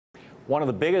One of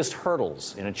the biggest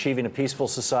hurdles in achieving a peaceful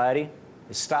society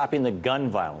is stopping the gun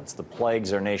violence that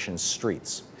plagues our nation's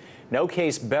streets. No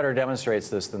case better demonstrates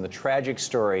this than the tragic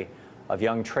story of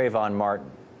young Trayvon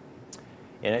Martin.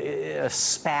 In a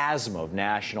spasm of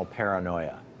national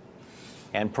paranoia,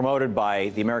 and promoted by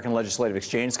the American Legislative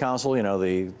Exchange Council, you know,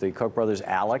 the Koch brothers,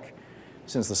 ALEC,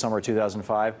 since the summer of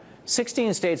 2005,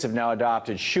 16 states have now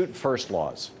adopted shoot-first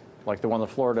laws, like the one that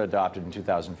Florida adopted in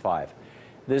 2005.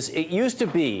 It used to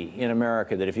be in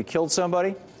America that if you killed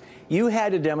somebody, you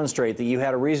had to demonstrate that you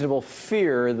had a reasonable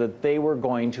fear that they were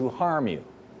going to harm you.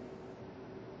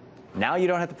 Now you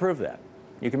don't have to prove that.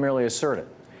 You can merely assert it.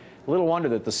 Little wonder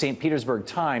that the St. Petersburg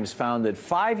Times found that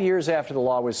 5 years after the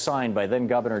law was signed by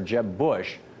then-Governor Jeb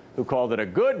Bush, who called it a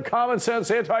good,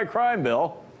 common-sense anti-crime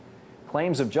bill,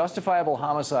 claims of justifiable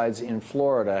homicides in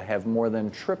Florida have more than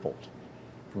tripled,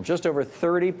 from just over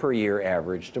 30 per year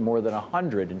average to more than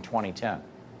 100 in 2010.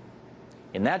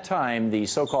 In that time, the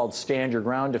so-called stand your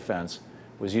ground defense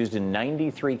was used in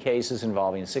 93 cases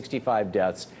involving 65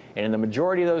 deaths, and in the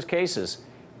majority of those cases,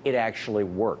 it actually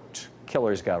worked.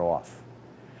 Killers got off.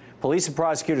 Police and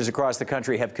prosecutors across the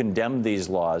country have condemned these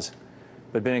laws,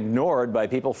 but been ignored by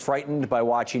people frightened by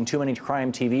watching too many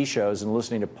crime TV shows and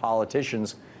listening to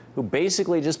politicians who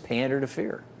basically just pander to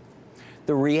fear.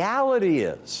 The reality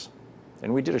is,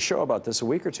 and we did a show about this a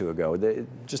week or two ago,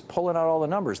 just pulling out all the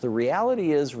numbers, the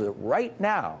reality is that right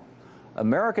now,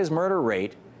 America's murder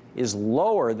rate is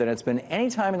lower than it's been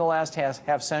any time in the last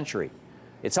half century.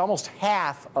 It's almost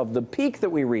half of the peak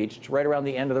that we reached right around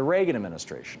the end of the Reagan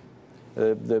administration.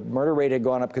 The murder rate had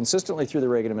gone up consistently through the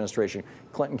Reagan administration.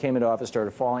 Clinton came into office, started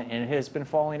falling, and it has been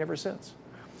falling ever since.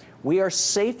 We are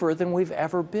safer than we've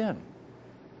ever been.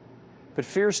 But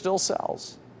fear still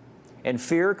sells. And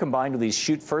fear, combined with these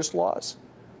shoot-first laws,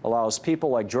 allows people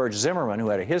like George Zimmerman, who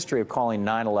had a history of calling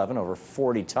 9/11 over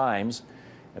 40 times,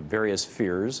 and various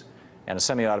fears, and a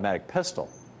semi-automatic pistol.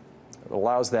 It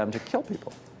allows them to kill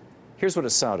people. Here's what it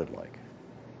sounded like.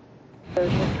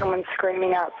 There's just someone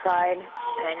screaming outside.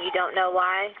 And you don't know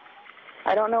why?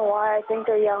 I don't know why. I think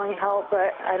they're yelling help,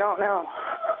 but I don't know.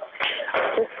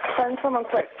 Just send someone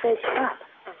quick. Say stop.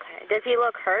 Okay. Does he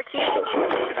look hurt? You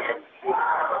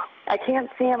I can't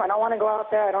see him. I don't want to go out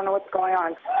there. I don't know what's going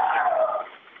on.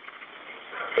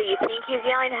 So you think he's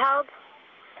yelling help?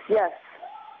 Yes.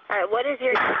 All right. What is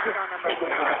your phone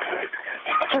number?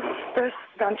 There's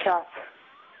gunshots.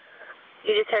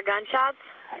 You just heard gunshots?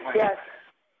 Yes.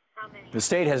 The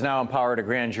state has now empowered a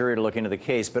grand jury to look into the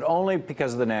case, but only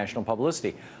because of the national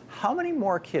publicity. How many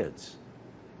more kids,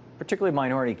 particularly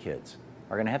minority kids,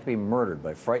 are going to have to be murdered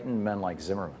by frightened men like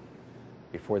Zimmerman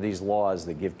before these laws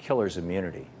that give killers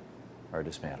immunity are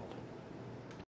dismantled?